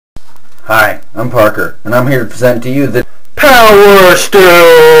Hi, I'm Parker, and I'm here to present to you the Power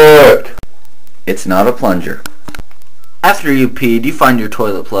Stick! It's not a plunger. After you peed, you find your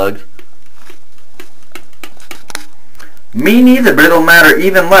toilet plugged. Me neither, but it'll matter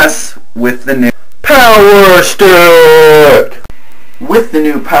even less with the new Power Stick! With the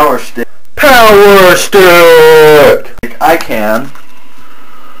new Power Stick, I can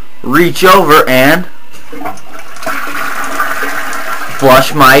reach over and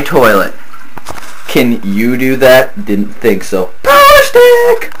flush my toilet. Can you do that? Didn't think so. Power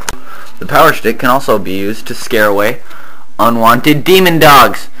Stick! The Power Stick can also be used to scare away unwanted demon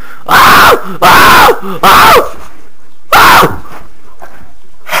dogs. Ow! Ow! Ow! Ow!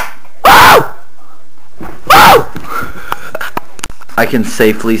 Ow! Ow! I can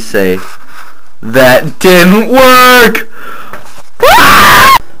safely say that didn't work!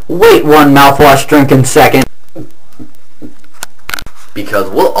 Wait one mouthwash drinking second. Because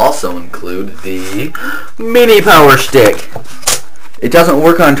we'll also include the Mini Power Stick. It doesn't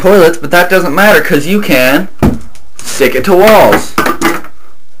work on toilets, but that doesn't matter because you can stick it to walls.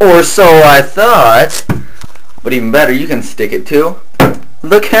 Or so I thought. But even better, you can stick it to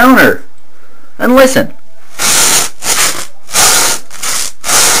the counter. And listen.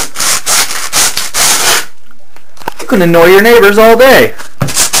 You can annoy your neighbors all day.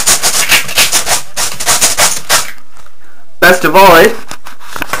 Best of all, it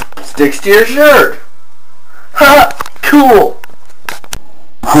sticks to your shirt. Ha! Cool!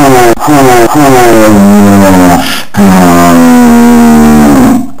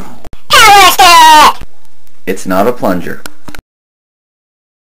 It's not a plunger.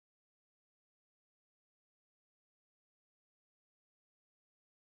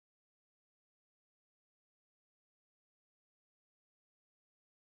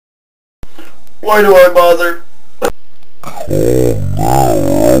 Why do I bother? Oh no,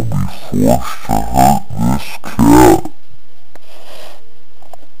 I'll be forced to hurt